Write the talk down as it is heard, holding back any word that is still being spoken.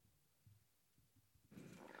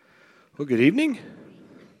Well, good evening.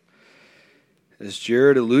 As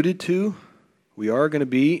Jared alluded to, we are going to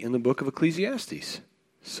be in the book of Ecclesiastes.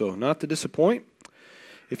 So not to disappoint.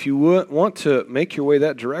 If you want to make your way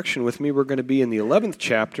that direction with me, we're going to be in the 11th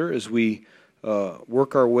chapter as we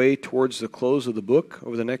work our way towards the close of the book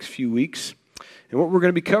over the next few weeks. And what we're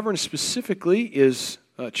going to be covering specifically is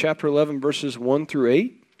chapter 11, verses 1 through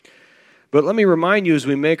 8. But let me remind you as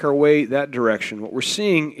we make our way that direction, what we're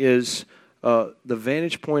seeing is the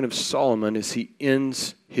vantage point of Solomon as he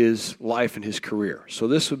ends his life and his career. So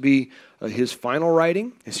this would be his final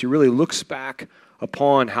writing as he really looks back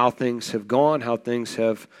upon how things have gone, how things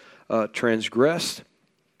have transgressed.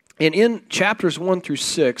 And in chapters 1 through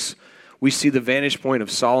 6, we see the vantage point of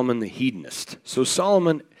Solomon the hedonist. So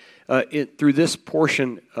Solomon, through this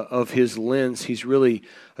portion of his lens, he's really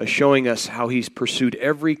showing us how he's pursued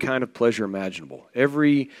every kind of pleasure imaginable,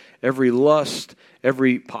 every lust,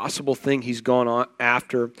 every possible thing he's gone on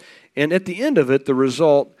after. And at the end of it, the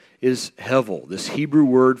result is hevel, this Hebrew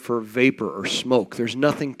word for vapor or smoke. There's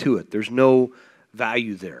nothing to it. There's no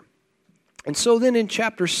value there. And so then in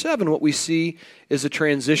chapter 7, what we see is a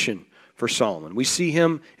transition for Solomon. We see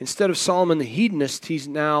him, instead of Solomon the hedonist, he's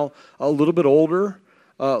now a little bit older,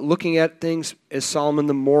 looking at things as Solomon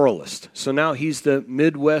the moralist. So now he's the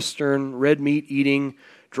Midwestern, red meat eating,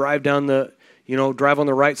 drive on the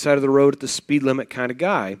right side of the road at the speed limit kind of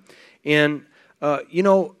guy. And,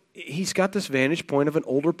 he's got this vantage point of an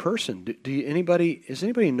older person. Does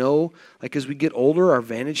anybody know, like as we get older, our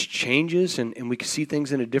vantage changes and we can see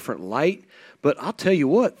things in a different light? But I'll tell you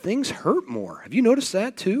what, things hurt more. Have you noticed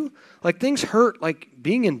that too? Like things hurt, like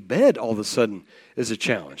being in bed all of a sudden is a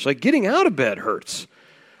challenge. Like getting out of bed hurts.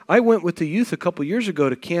 I went with the youth a couple years ago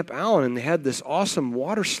to Camp Allen, and they had this awesome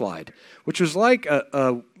water slide, which was like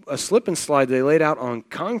a slip and slide they laid out on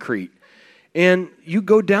concrete. And you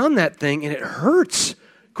go down that thing, and it hurts.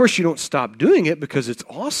 Of course, you don't stop doing it because it's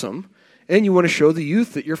awesome, and you want to show the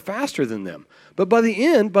youth that you're faster than them. But by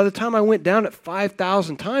the time I went down it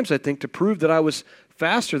 5,000 times, I think, to prove that I was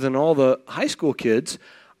faster than all the high school kids,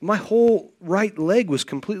 my whole right leg was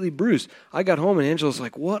completely bruised. I got home, and Angela's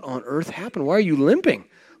like, "What on earth happened? Why are you limping?"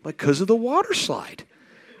 I'm like, "Because of the water slide."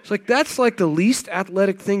 It's like, that's like the least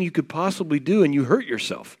athletic thing you could possibly do, and you hurt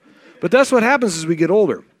yourself. But that's what happens as we get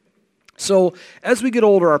older. So as we get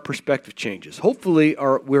older, our perspective changes. Hopefully,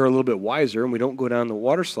 we're a little bit wiser, and we don't go down the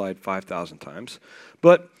water slide 5,000 times.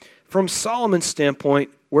 But from Solomon's standpoint,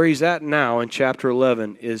 where he's at now in chapter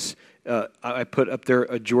 11 is, I put up there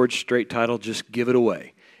a George Strait title, "Just Give It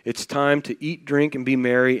Away." It's time to eat, drink, and be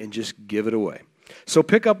merry, and just give it away. So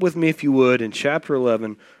pick up with me, if you would, in chapter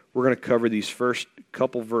 11. We're going to cover these first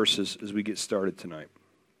couple verses as we get started tonight.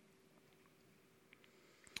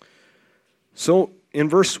 So in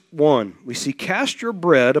verse 1, we see, "Cast your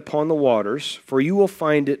bread upon the waters, for you will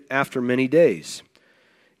find it after many days.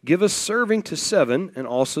 Give a serving to 7 and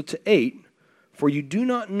also to 8, for you do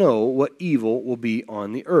not know what evil will be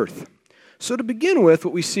on the earth." So to begin with,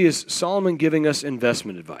 what we see is Solomon giving us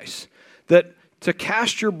investment advice, that to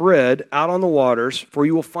cast your bread out on the waters, for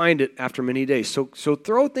you will find it after many days. So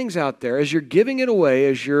throw things out there as you're giving it away,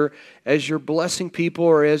 as you're blessing people,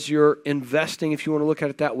 or as you're investing, if you want to look at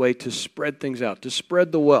it that way, to spread things out, to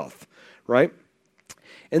spread the wealth, right?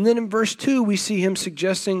 And then in verse 2, we see him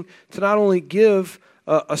suggesting to not only give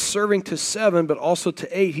a serving to 7, but also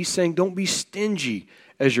to 8. He's saying don't be stingy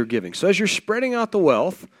as you're giving. So as you're spreading out the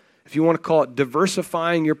wealth, if you want to call it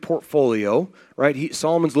diversifying your portfolio, right?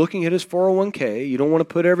 Solomon's looking at his 401k. You don't want to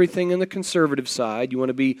put everything in the conservative side. You want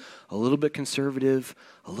to be a little bit conservative,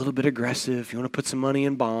 a little bit aggressive. You want to put some money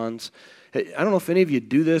in bonds. Hey, I don't know if any of you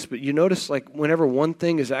do this, but you notice like whenever one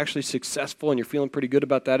thing is actually successful and you're feeling pretty good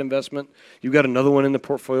about that investment, you've got another one in the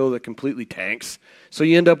portfolio that completely tanks. So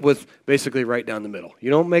you end up with basically right down the middle.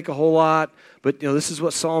 You don't make a whole lot, but this is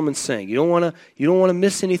what Solomon's saying. You don't want to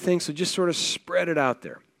miss anything, so just sort of spread it out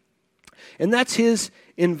there. And that's his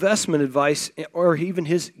investment advice, or even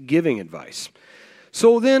his giving advice.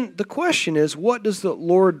 So then the question is, what does the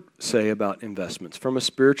Lord say about investments from a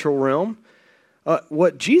spiritual realm?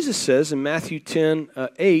 What Jesus says in Matthew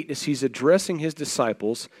 10:8, as he's addressing his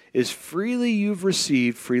disciples, is freely you've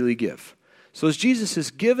received, freely give. So as Jesus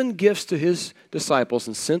has given gifts to his disciples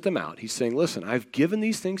and sent them out, he's saying, listen, I've given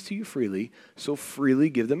these things to you freely, so freely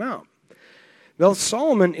give them out. Now,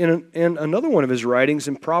 Solomon, in another one of his writings,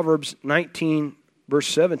 in Proverbs 19, verse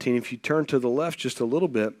 17, if you turn to the left just a little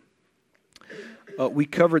bit, we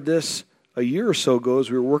covered this a year or so ago as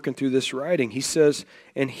we were working through this writing. He says,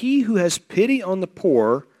 "And he who has pity on the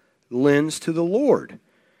poor lends to the Lord,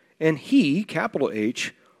 and he," capital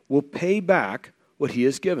H, "will pay back what he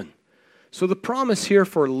has given." So the promise here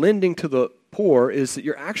for lending to the poor is that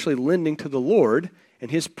you're actually lending to the Lord, and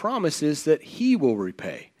his promise is that he will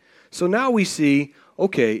repay. So now we see,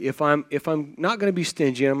 okay, if I'm not going to be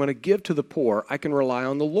stingy and I'm going to give to the poor, I can rely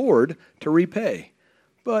on the Lord to repay.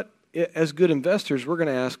 But as good investors, we're going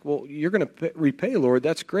to ask, well, you're going to repay, Lord,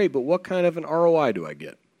 that's great, but what kind of an ROI do I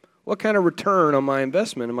get? What kind of return on my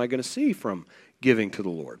investment am I going to see from giving to the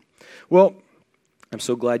Lord? Well, I'm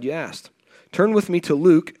so glad you asked. Turn with me to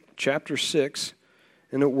Luke chapter 6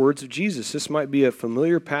 and the words of Jesus. This might be a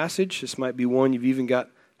familiar passage. This might be one you've even got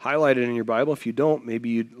highlighted in your Bible. If you don't, maybe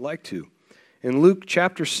you'd like to. In Luke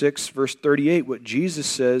chapter 6, verse 38, what Jesus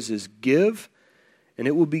says is, give, and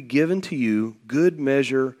it will be given to you, good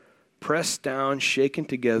measure, pressed down, shaken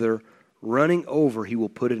together, running over, he will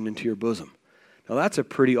put it into your bosom. Now that's a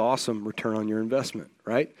pretty awesome return on your investment,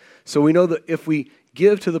 right? So we know that if we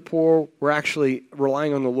give to the poor, we're actually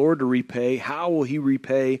relying on the Lord to repay. How will he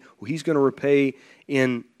repay? Well, he's going to repay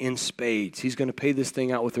in spades. He's going to pay this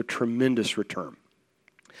thing out with a tremendous return.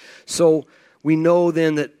 So we know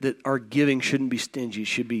then that our giving shouldn't be stingy.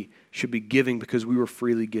 It should be giving because we were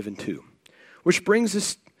freely given to. Which brings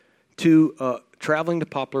us to traveling to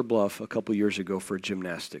Poplar Bluff a couple years ago for a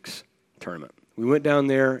gymnastics tournament. We went down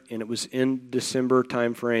there, and it was in December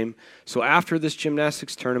time frame. So after this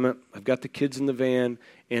gymnastics tournament, I've got the kids in the van,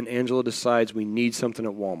 and Angela decides we need something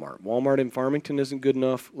at Walmart. Walmart in Farmington isn't good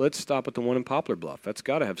enough. Let's stop at the one in Poplar Bluff. That's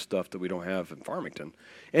got to have stuff that we don't have in Farmington.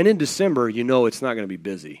 And in December, you know it's not going to be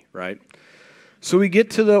busy, right? So we get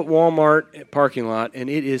to the Walmart parking lot, and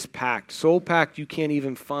it is packed. So packed you can't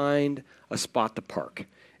even find a spot to park.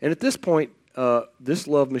 And at this point, this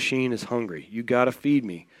love machine is hungry. You got to feed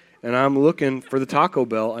me. And I'm looking for the Taco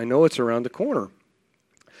Bell. I know it's around the corner.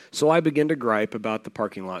 So I begin to gripe about the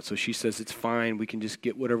parking lot. So she says, it's fine. We can just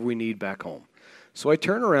get whatever we need back home. So I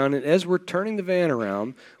turn around, and as we're turning the van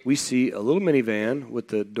around, we see a little minivan with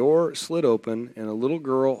the door slit open and a little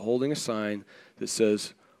girl holding a sign that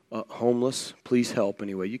says, homeless, please help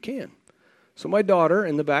any way you can. So my daughter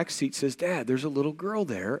in the back seat says, Dad, there's a little girl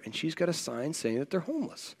there, and she's got a sign saying that they're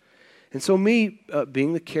homeless. And so me,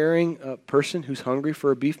 being the caring person who's hungry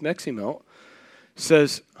for a beef Mexi melt,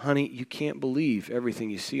 says, honey, you can't believe everything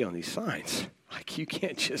you see on these signs. Like, you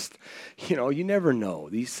can't just, you never know.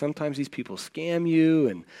 Sometimes these people scam you,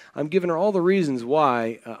 and I'm giving her all the reasons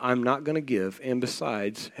why I'm not going to give. And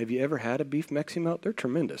besides, have you ever had a beef Mexi melt? They're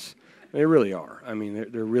tremendous. They really are. I mean,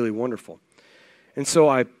 they're really wonderful. And so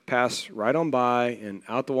I pass right on by and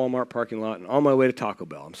out the Walmart parking lot and on my way to Taco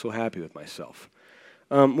Bell. I'm so happy with myself.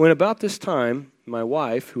 When about this time, my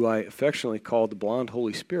wife, who I affectionately called the Blonde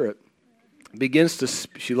Holy Spirit, begins to,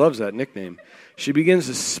 she loves that nickname, she begins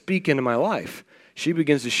to speak into my life. She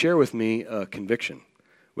begins to share with me conviction,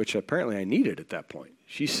 which apparently I needed at that point.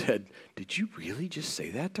 She said, did you really just say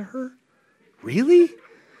that to her? Really?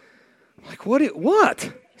 I'm like,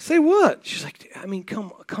 what? Say what? She's like, I mean,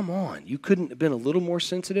 come on. You couldn't have been a little more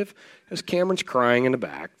sensitive? Because Cameron's crying in the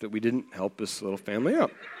back that we didn't help this little family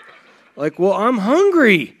out. Like, well, I'm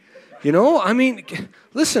hungry. I mean,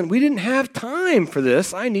 listen, we didn't have time for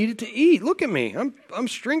this. I needed to eat. Look at me. I'm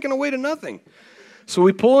shrinking away to nothing. So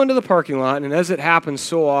we pull into the parking lot, and as it happens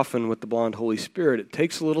so often with the Blonde Holy Spirit, it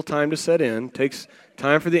takes a little time to set in, takes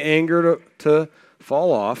time for the anger to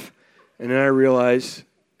fall off, and then I realize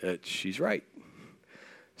that she's right.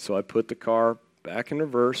 So I put the car back in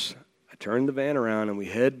reverse, I turn the van around, and we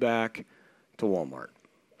head back to Walmart.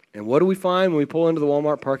 And what do we find when we pull into the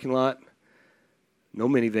Walmart parking lot? No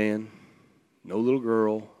minivan, no little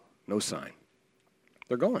girl, no sign.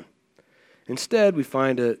 They're gone. Instead, we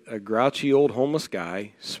find a grouchy old homeless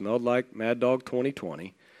guy, smelled like Mad Dog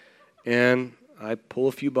 2020, and I pull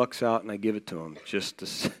a few bucks out and I give it to him, just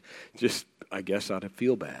I guess out of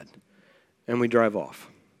feel bad. And we drive off.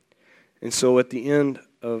 And so at the end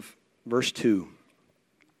of verse 2,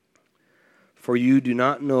 for you do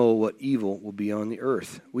not know what evil will be on the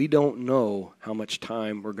earth. We don't know how much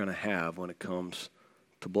time we're going to have when it comes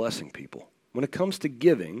to blessing people. When it comes to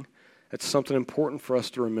giving, that's something important for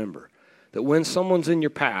us to remember. That when someone's in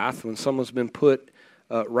your path, when someone's been put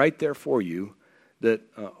right there for you, that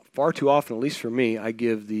far too often, at least for me, I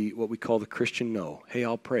give what we call the Christian no. Hey,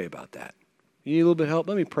 I'll pray about that. You need a little bit of help?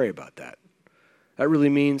 Let me pray about that. That really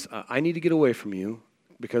means I need to get away from you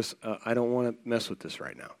because I don't want to mess with this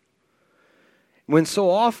right now. When so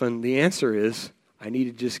often the answer is, I need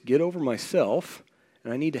to just get over myself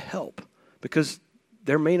and I need to help because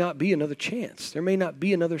there may not be another chance. There may not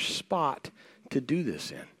be another spot to do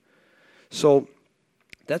this in. So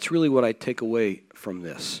that's really what I take away from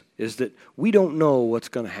this, is that we don't know what's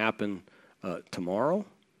going to happen tomorrow.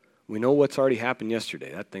 We know what's already happened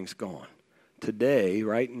yesterday. That thing's gone. today,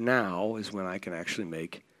 right now, is when I can actually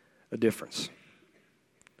make a difference.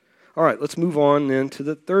 All right, let's move on then to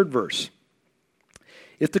the third verse.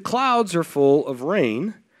 If the clouds are full of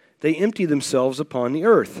rain, they empty themselves upon the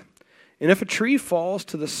earth. And if a tree falls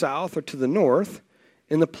to the south or to the north,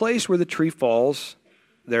 in the place where the tree falls,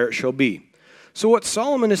 there it shall be. So what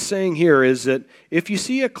Solomon is saying here is that if you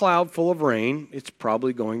see a cloud full of rain, it's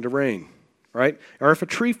probably going to rain, right? Or if a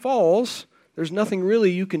tree falls, there's nothing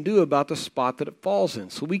really you can do about the spot that it falls in.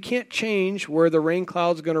 So we can't change where the rain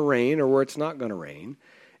cloud's going to rain or where it's not going to rain.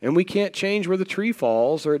 And we can't change where the tree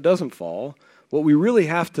falls or it doesn't fall. What we really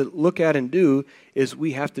have to look at and do is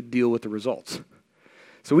we have to deal with the results.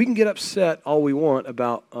 So we can get upset all we want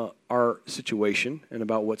about our situation and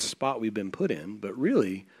about what spot we've been put in, but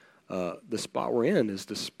really the spot we're in is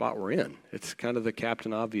the spot we're in. It's kind of the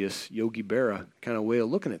Captain Obvious Yogi Berra kind of way of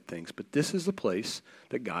looking at things, but this is the place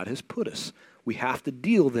that God has put us. We have to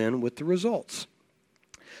deal then with the results.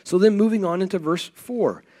 So then moving on into verse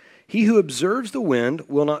 4, he who observes the wind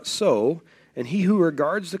will not sow, and he who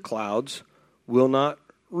regards the clouds will not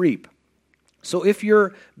reap. So if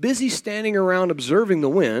you're busy standing around observing the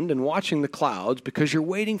wind and watching the clouds because you're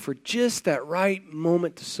waiting for just that right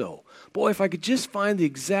moment to sow, boy, if I could just find the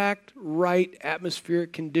exact right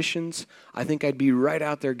atmospheric conditions, I think I'd be right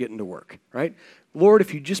out there getting to work, right? Lord,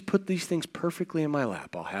 if you just put these things perfectly in my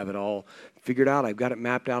lap, I'll have it all figured out. I've got it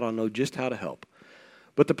mapped out. I'll know just how to help.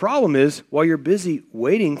 But the problem is, while you're busy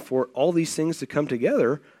waiting for all these things to come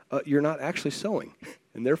together, you're not actually sowing,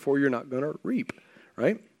 and therefore you're not going to reap,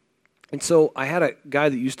 right? And so I had a guy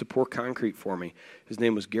that used to pour concrete for me. His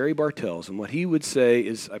name was Gary Bartels, and what he would say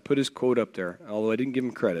is, I put his quote up there, although I didn't give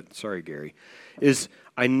him credit, sorry Gary, is,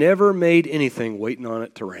 I never made anything waiting on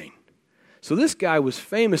it to rain. So this guy was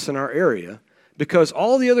famous in our area because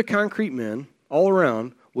all the other concrete men all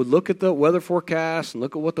around would look at the weather forecast and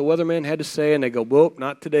look at what the weatherman had to say, and they go, whoop,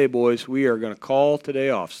 not today, boys. We are going to call today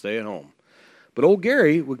off. Stay at home. But old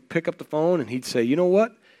Gary would pick up the phone, and he'd say, you know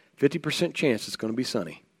what? 50% chance it's going to be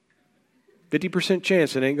sunny. 50%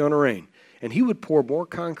 chance it ain't going to rain. And he would pour more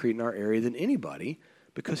concrete in our area than anybody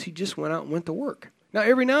because he just went out and went to work. Now,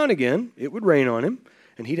 every now and again, it would rain on him,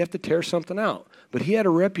 and he'd have to tear something out. But he had a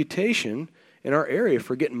reputation in our area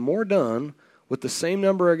for getting more done with the same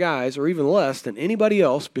number of guys, or even less, than anybody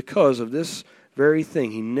else because of this very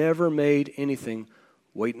thing. He never made anything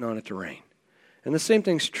waiting on it to rain. And the same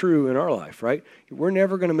thing's true in our life, right? We're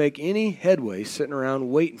never going to make any headway sitting around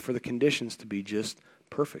waiting for the conditions to be just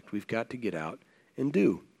perfect. We've got to get out and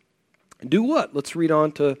do. And do what? Let's read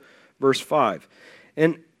on to verse 5.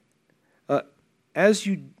 And as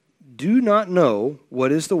you do not know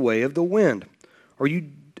what is the way of the wind,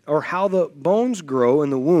 or how the bones grow in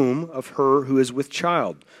the womb of her who is with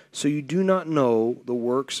child, so you do not know the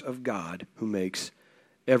works of God who makes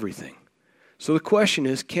everything. So the question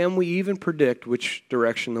is, can we even predict which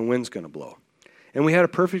direction the wind's going to blow? And we had a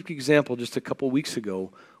perfect example just a couple weeks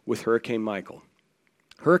ago with Hurricane Michael.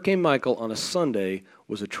 Hurricane Michael on a Sunday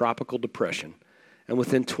was a tropical depression, and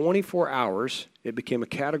within 24 hours, it became a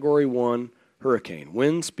Category 1 hurricane,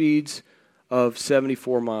 wind speeds of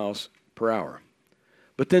 74 miles per hour.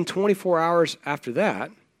 But then 24 hours after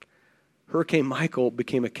that, Hurricane Michael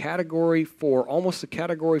became a Category 4, almost a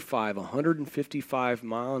Category 5,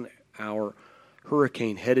 155-mile-an-hour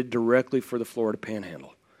hurricane headed directly for the Florida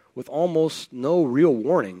Panhandle with almost no real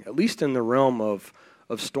warning, at least in the realm of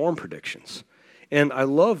storm predictions. And I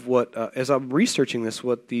love what, as I'm researching this,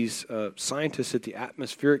 what these scientists at the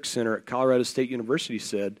Atmospheric Center at Colorado State University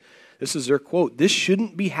said. This is their quote: "This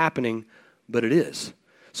shouldn't be happening, but it is."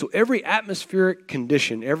 So every atmospheric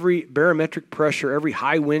condition, every barometric pressure, every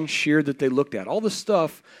high wind shear that they looked at, all the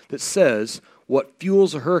stuff that says what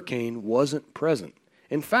fuels a hurricane wasn't present.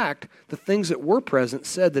 In fact, the things that were present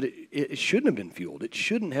said that it shouldn't have been fueled. It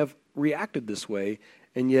shouldn't have reacted this way,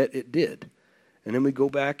 and yet it did. And then we go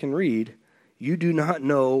back and read, you do not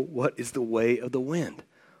know what is the way of the wind.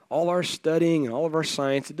 All our studying and all of our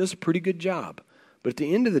science, it does a pretty good job. But at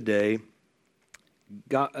the end of the day,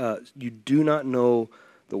 God, you do not know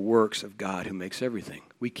the works of God who makes everything.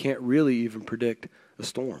 We can't really even predict a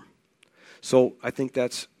storm. So I think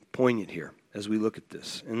that's poignant here as we look at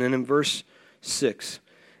this. And then in verse 6,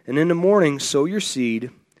 and in the morning sow your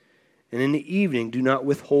seed, and in the evening do not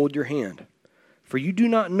withhold your hand. For you do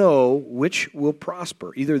not know which will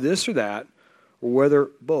prosper, either this or that, or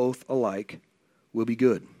whether both alike will be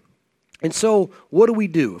good. And so what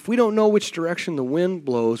do? If we don't know which direction the wind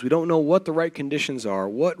blows, we don't know what the right conditions are,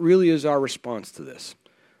 what really is our response to this?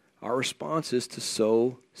 Our response is to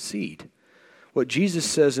sow seed. What Jesus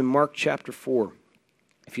says in Mark chapter 4,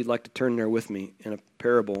 if you'd like to turn there with me in a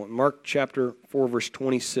parable, in Mark chapter 4, verse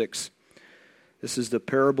 26, This is the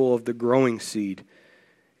parable of the growing seed.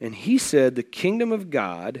 And he said, the kingdom of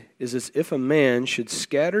God is as if a man should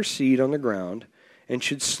scatter seed on the ground and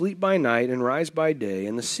should sleep by night and rise by day,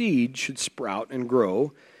 and the seed should sprout and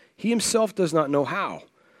grow. He himself does not know how.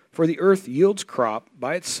 For the earth yields crop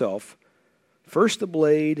by itself, first the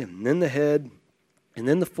blade, and then the head, and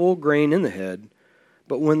then the full grain in the head.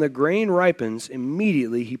 But when the grain ripens,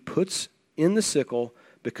 immediately he puts in the sickle,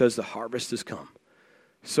 because the harvest has come.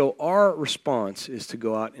 So our response is to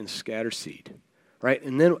go out and scatter seed, right?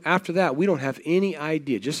 And then after that, we don't have any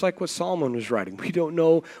idea. Just like what Solomon was writing, we don't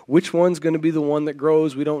know which one's going to be the one that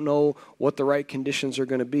grows. We don't know what the right conditions are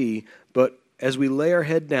going to be. But as we lay our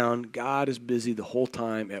head down, God is busy the whole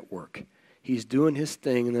time at work. He's doing his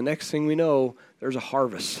thing, and the next thing we know, there's a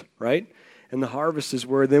harvest, right? And the harvest is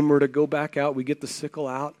where then we're to go back out, we get the sickle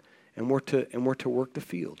out, and we're to work the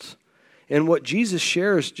fields. And what Jesus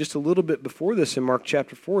shares just a little bit before this in Mark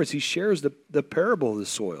chapter 4 is he shares the parable of the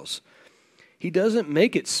soils. He doesn't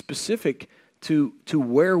make it specific to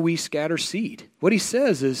where we scatter seed. What he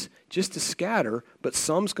says is just to scatter, but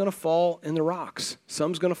some's going to fall in the rocks.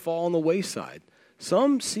 Some's going to fall on the wayside.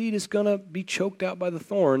 Some seed is going to be choked out by the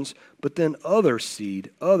thorns, but then other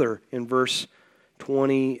seed, in verse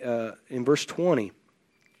 20,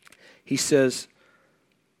 he says,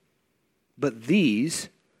 but these,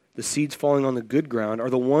 the seeds falling on the good ground,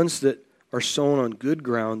 are the ones that are sown on good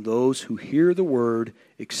ground, those who hear the word,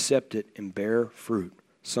 accept it, and bear fruit.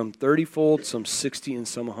 Some 30-fold, some 60, and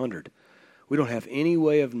some 100. We don't have any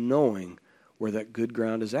way of knowing where that good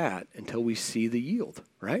ground is at until we see the yield,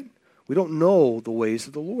 right? We don't know the ways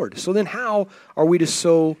of the Lord. So then how are we to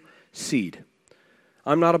sow seed?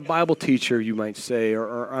 I'm not a Bible teacher, you might say,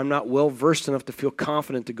 or I'm not well-versed enough to feel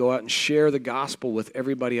confident to go out and share the gospel with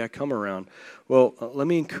everybody I come around. Well, let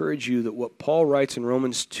me encourage you that what Paul writes in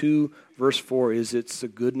Romans 2, verse 4 is it's the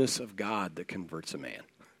goodness of God that converts a man.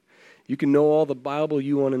 You can know all the Bible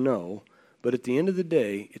you want to know, but at the end of the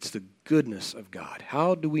day, it's the goodness of God.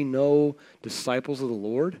 How do we know disciples of the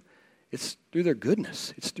Lord? It's through their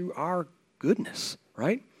goodness. It's through our goodness,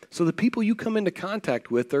 right? So the people you come into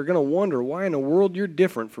contact with, they're going to wonder why in the world you're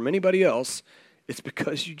different from anybody else. It's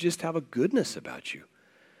because you just have a goodness about you,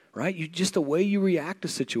 right? You just the way you react to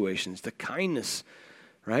situations, the kindness,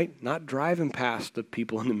 right? Not driving past the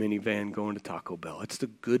people in the minivan going to Taco Bell. It's the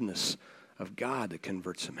goodness of God that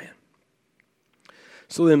converts a man.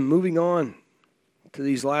 So then moving on to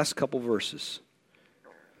these last couple verses.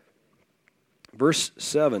 Verse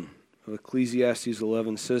 7 of Ecclesiastes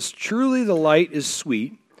 11 says, truly the light is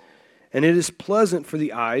sweet, and it is pleasant for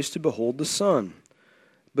the eyes to behold the sun.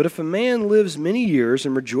 But if a man lives many years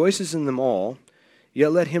and rejoices in them all,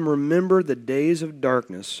 yet let him remember the days of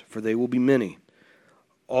darkness, for they will be many.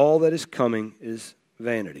 All that is coming is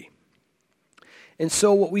vanity. And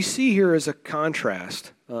so what we see here is a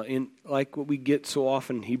contrast in like what we get so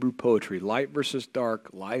often in Hebrew poetry, light versus dark,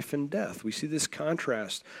 life and death. We see this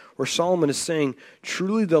contrast where Solomon is saying,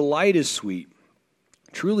 truly the light is sweet.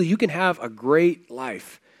 Truly you can have a great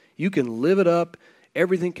life. You can live it up.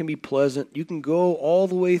 Everything can be pleasant. You can go all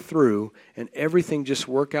the way through and everything just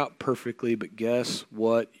work out perfectly. But guess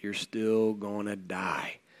what? You're still going to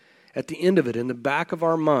die. At the end of it, in the back of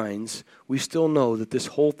our minds, we still know that this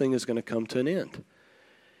whole thing is going to come to an end.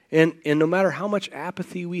 And no matter how much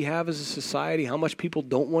apathy we have as a society, how much people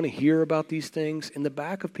don't want to hear about these things, in the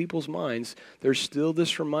back of people's minds, there's still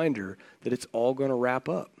this reminder that it's all going to wrap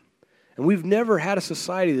up. And we've never had a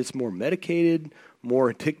society that's more medicated, more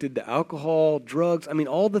addicted to alcohol, drugs. I mean,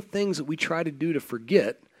 all the things that we try to do to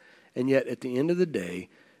forget, and yet at the end of the day,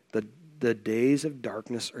 the days of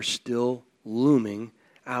darkness are still looming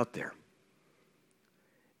out there.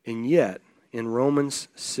 And yet, in Romans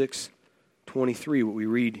 6:23, what we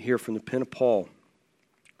read here from the pen of Paul,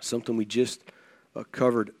 something we just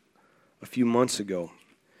covered a few months ago,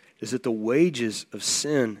 is that the wages of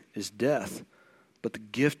sin is death, but the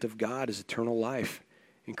gift of God is eternal life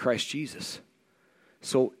in Christ Jesus.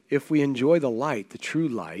 So if we enjoy the light, the true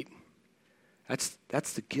light,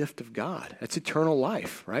 that's the gift of God. That's eternal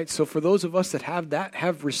life, right? So for those of us that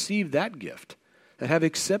have received that gift, that have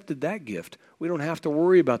accepted that gift, we don't have to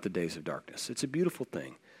worry about the days of darkness. It's a beautiful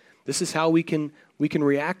thing. This is how we can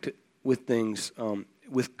react with things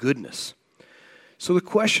with goodness. So the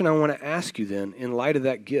question I want to ask you then, in light of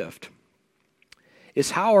that gift,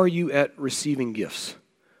 is how are you at receiving gifts?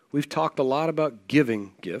 We've talked a lot about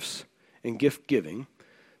giving gifts and gift giving.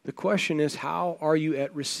 The question is, how are you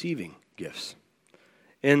at receiving gifts?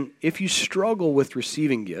 And if you struggle with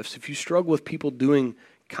receiving gifts, if you struggle with people doing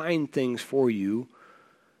kind things for you,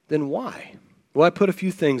 then why? Well, I put a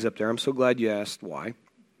few things up there. I'm so glad you asked why.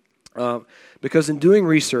 Because in doing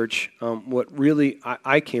research, what really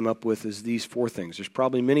I came up with is these 4 things. There's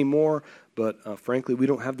probably many more, but frankly, we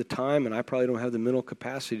don't have the time, and I probably don't have the mental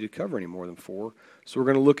capacity to cover any more than 4. So we're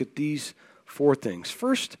going to look at these 4 things.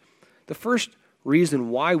 First, the first reason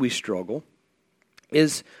why we struggle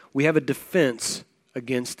is we have a defense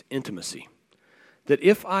against intimacy. That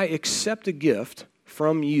if I accept a gift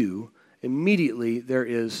from you, immediately there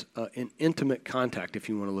is an intimate contact, if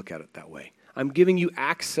you want to look at it that way. I'm giving you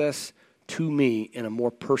access to me in a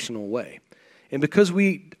more personal way. And because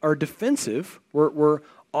we are defensive, we're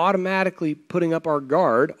automatically putting up our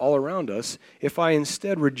guard all around us. If I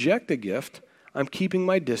instead reject a gift, I'm keeping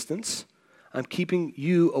my distance. I'm keeping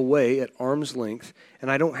you away at arm's length,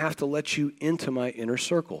 and I don't have to let you into my inner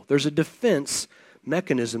circle. There's a defense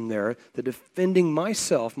mechanism there, the defending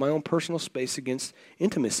myself, my own personal space against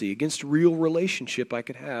intimacy, against real relationship I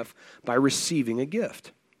could have by receiving a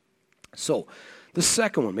gift. So, the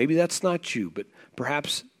second one, maybe that's not you, but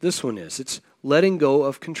perhaps this one is. It's letting go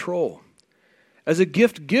of control. As a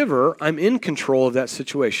gift giver, I'm in control of that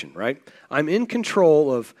situation, right? I'm in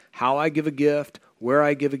control of how I give a gift, where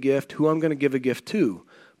I give a gift, who I'm going to give a gift to.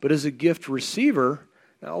 But as a gift receiver,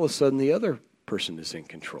 now all of a sudden the other person is in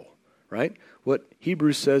control, right? What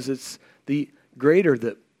Hebrews says, it's the greater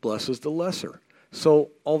that blesses the lesser. So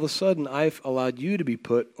all of a sudden I've allowed you to be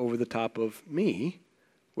put over the top of me,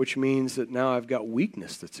 which means that now I've got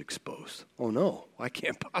weakness that's exposed. Oh no, I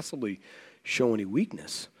can't possibly show any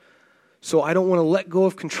weakness. So I don't want to let go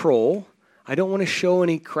of control. I don't want to show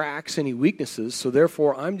any cracks, any weaknesses. So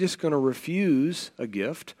therefore, I'm just going to refuse a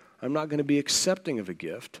gift. I'm not going to be accepting of a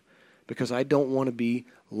gift because I don't want to be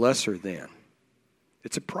lesser than.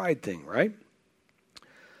 It's a pride thing, right?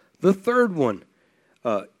 The third one,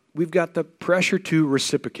 we've got the pressure to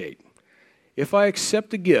reciprocate. If I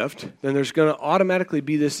accept a gift, then there's going to automatically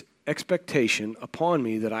be this expectation upon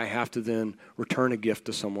me that I have to then return a gift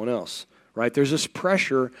to someone else, right? There's this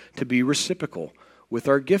pressure to be reciprocal with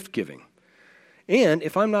our gift giving. And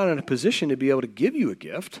if I'm not in a position to be able to give you a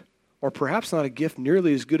gift, or perhaps not a gift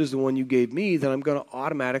nearly as good as the one you gave me, then I'm going to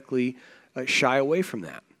automatically shy away from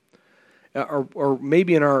that. Or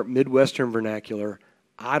maybe in our Midwestern vernacular,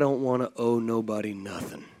 I don't want to owe nobody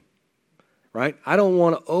nothing. Right? I don't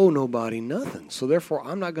want to owe nobody nothing. So therefore,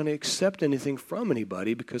 I'm not going to accept anything from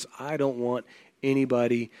anybody because I don't want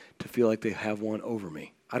anybody to feel like they have one over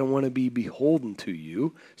me. I don't want to be beholden to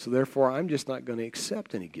you. So therefore, I'm just not going to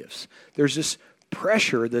accept any gifts. There's this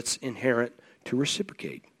pressure that's inherent to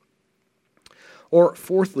reciprocate. Or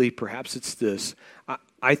fourthly, perhaps it's this.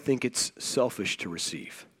 I think it's selfish to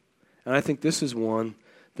receive. And I think this is one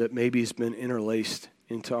that maybe has been interlaced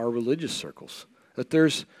into our religious circles. That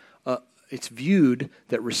it's viewed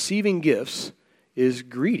that receiving gifts is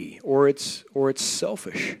greedy or it's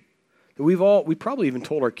selfish. We probably even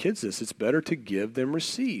told our kids this. It's better to give than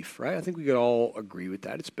receive, right? I think we could all agree with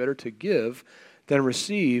that. It's better to give than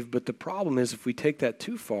receive. But the problem is if we take that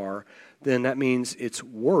too far, then that means it's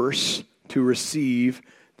worse to receive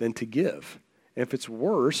than to give. And if it's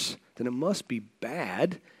worse, then it must be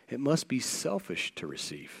bad. It must be selfish to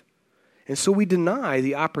receive. And so we deny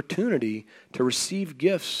the opportunity to receive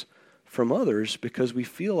gifts from others because we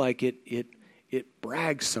feel like it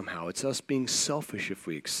brags somehow. It's us being selfish if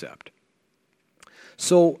we accept.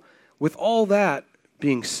 So with all that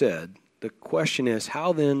being said, the question is,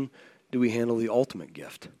 how then do we handle the ultimate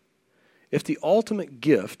gift? If the ultimate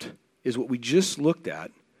gift is what we just looked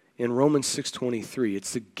at in Romans 6:23,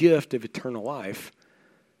 it's the gift of eternal life,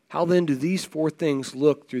 how then do these 4 things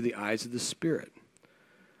look through the eyes of the Spirit?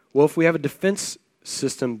 Well, if we have a defense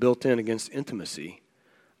system built in against intimacy,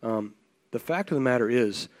 the fact of the matter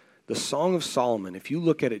is, the Song of Solomon, if you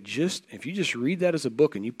look at it if you just read that as a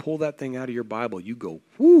book and you pull that thing out of your Bible, you go,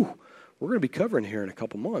 whoo, we're going to be covering here in a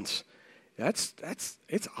couple months. It's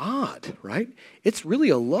odd, right? It's really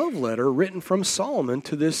a love letter written from Solomon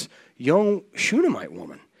to this young Shunammite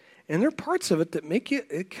woman. And there are parts of it that make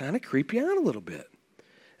it kind of creep you out a little bit.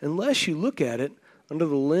 Unless you look at it under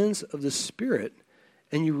the lens of the Spirit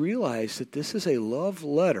and you realize that this is a love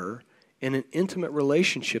letter in an intimate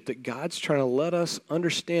relationship that God's trying to let us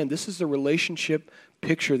understand. This is the relationship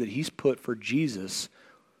picture that He's put for Jesus,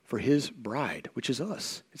 for His bride, which is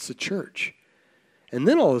us. It's the church. And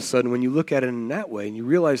then all of a sudden, when you look at it in that way and you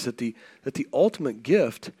realize that the ultimate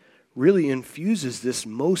gift really infuses this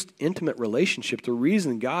most intimate relationship, the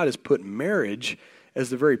reason God has put marriage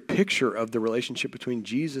as the very picture of the relationship between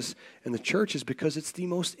Jesus and the church is because it's the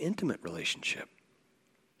most intimate relationship.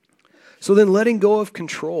 So then letting go of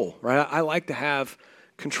control, right? I like to have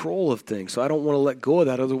control of things, so I don't want to let go of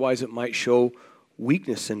that, otherwise it might show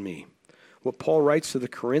weakness in me. What Paul writes to the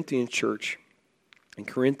Corinthian church In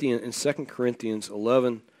 2 Corinthians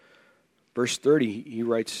 11, verse 30, he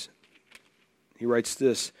writes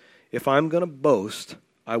this, "If I'm going to boast,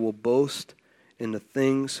 I will boast in the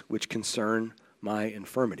things which concern my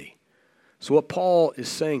infirmity." So what Paul is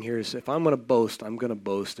saying here is, if I'm going to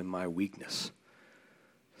boast in my weakness.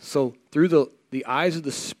 So through the eyes of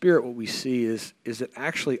the Spirit, what we see is that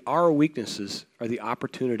actually our weaknesses are the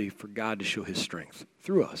opportunity for God to show his strength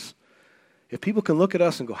through us. If people can look at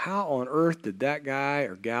us and go, how on earth did that guy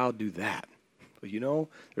or gal do that? Well,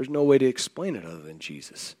 there's no way to explain it other than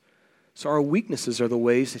Jesus. So our weaknesses are the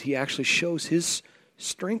ways that he actually shows his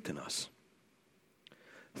strength in us.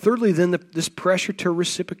 Thirdly, then, this pressure to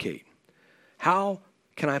reciprocate. How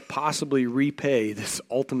can I possibly repay this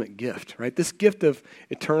ultimate gift, right? This gift of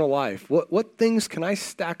eternal life. What things can I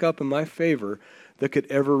stack up in my favor that could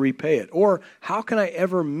ever repay it? Or how can I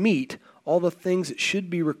ever meet all the things that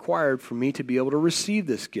should be required for me to be able to receive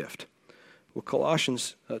this gift? Well,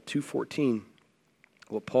 Colossians 2:14,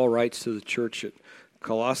 what Paul writes to the church at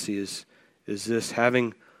Colossae is this: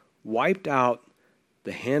 having wiped out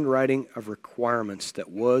the handwriting of requirements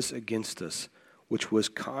that was against us, which was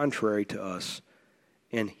contrary to us,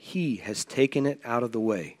 and he has taken it out of the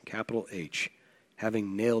way, capital H,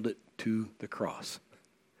 having nailed it to the cross.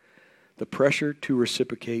 The pressure to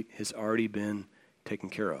reciprocate has already been taken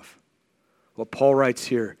care of. What Paul writes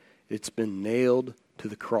here, it's been nailed to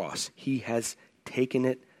the cross. He has taken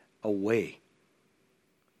it away,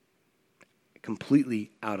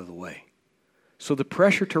 completely out of the way. So the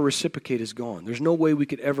pressure to reciprocate is gone. There's no way we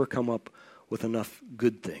could ever come up with enough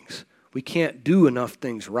good things. We can't do enough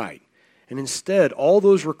things right. And instead, all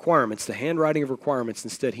those requirements, the handwriting of requirements,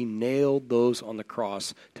 instead he nailed those on the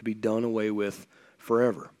cross to be done away with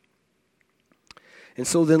forever. And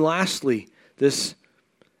so then lastly, this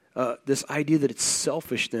idea that it's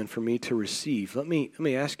selfish then for me to receive. Let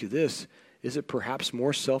me ask you this. Is it perhaps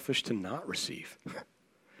more selfish to not receive?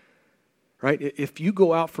 Right? If you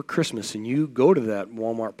go out for Christmas and you go to that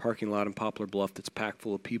Walmart parking lot in Poplar Bluff that's packed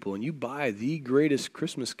full of people and you buy the greatest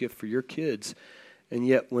Christmas gift for your kids, and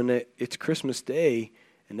yet when it's Christmas Day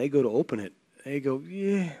and they go to open it, they go,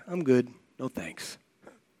 yeah, I'm good. No thanks.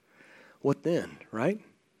 What then, right?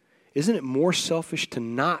 Isn't it more selfish to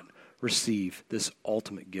not receive this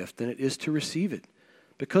ultimate gift than it is to receive it?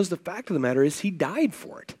 Because the fact of the matter is he died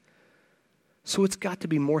for it. So it's got to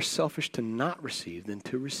be more selfish to not receive than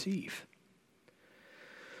to receive.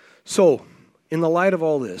 So, in the light of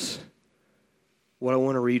all this, what I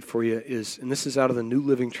want to read for you is, and this is out of the New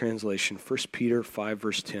Living Translation, 1 Peter 5,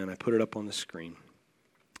 verse 10. I put it up on the screen.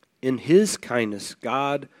 In his kindness,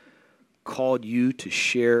 God called you to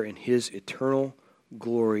share in his eternal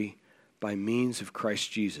glory by means of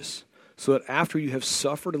Christ Jesus, so that after you have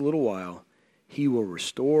suffered a little while, he will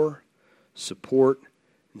restore, support,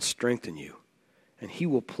 and strengthen you, and he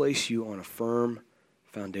will place you on a firm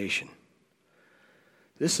foundation.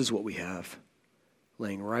 This is what we have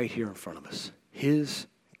laying right here in front of us. His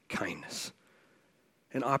kindness.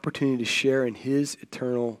 An opportunity to share in his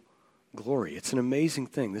eternal glory. It's an amazing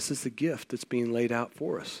thing. This is the gift that's being laid out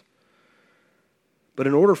for us. But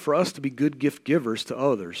in order for us to be good gift givers to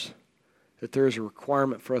others, that there is a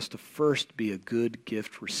requirement for us to first be a good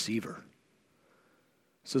gift receiver.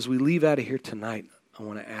 So as we leave out of here tonight, I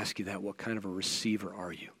want to ask you that. What kind of a receiver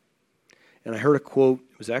are you? And I heard a quote,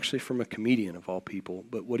 it was actually from a comedian of all people,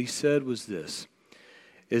 but what he said was this,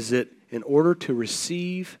 is that in order to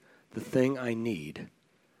receive the thing I need,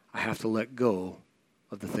 I have to let go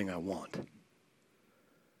of the thing I want.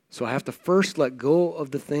 So I have to first let go of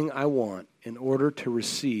the thing I want in order to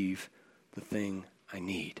receive the thing I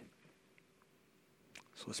need.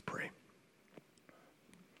 So let's pray.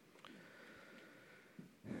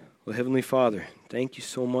 Well, Heavenly Father, thank you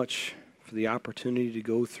so much for the opportunity to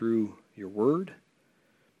go through your word.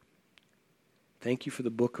 Thank you for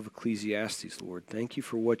the book of Ecclesiastes, Lord. Thank you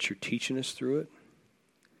for what you're teaching us through it.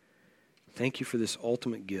 Thank you for this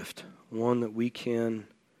ultimate gift, one that we can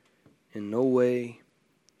in no way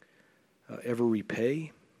ever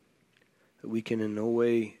repay, that we can in no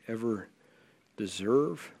way ever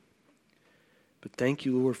deserve. But thank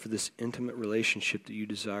you, Lord, for this intimate relationship that you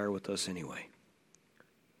desire with us anyway.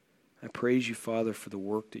 I praise you, Father, for the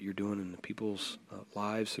work that you're doing in the people's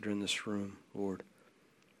lives that are in this room, Lord.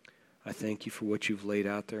 I thank you for what you've laid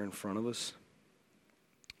out there in front of us.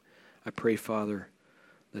 I pray, Father,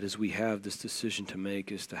 that as we have this decision to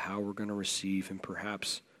make as to how we're going to receive, and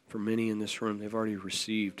perhaps for many in this room, they've already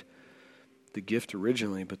received the gift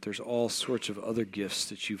originally, but there's all sorts of other gifts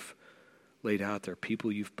that you've laid out there,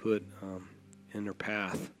 people you've put in their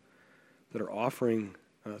path that are offering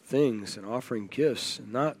things and offering gifts,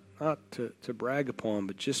 and not to brag upon,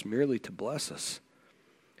 but just merely to bless us.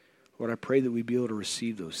 Lord, I pray that we'd be able to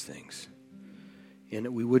receive those things and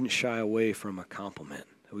that we wouldn't shy away from a compliment,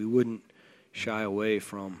 that we wouldn't shy away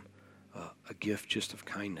from a gift just of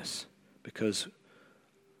kindness because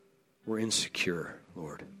we're insecure,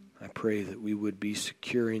 Lord. I pray that we would be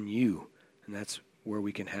secure in you, and that's where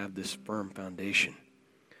we can have this firm foundation.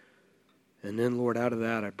 And then, Lord, out of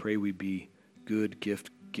that, I pray we be good gift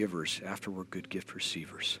givers after we're good gift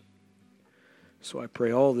receivers. So I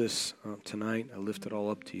pray all this tonight. I lift it all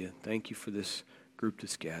up to you. Thank you for this group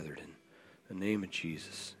that's gathered in the name of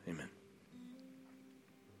Jesus. Amen.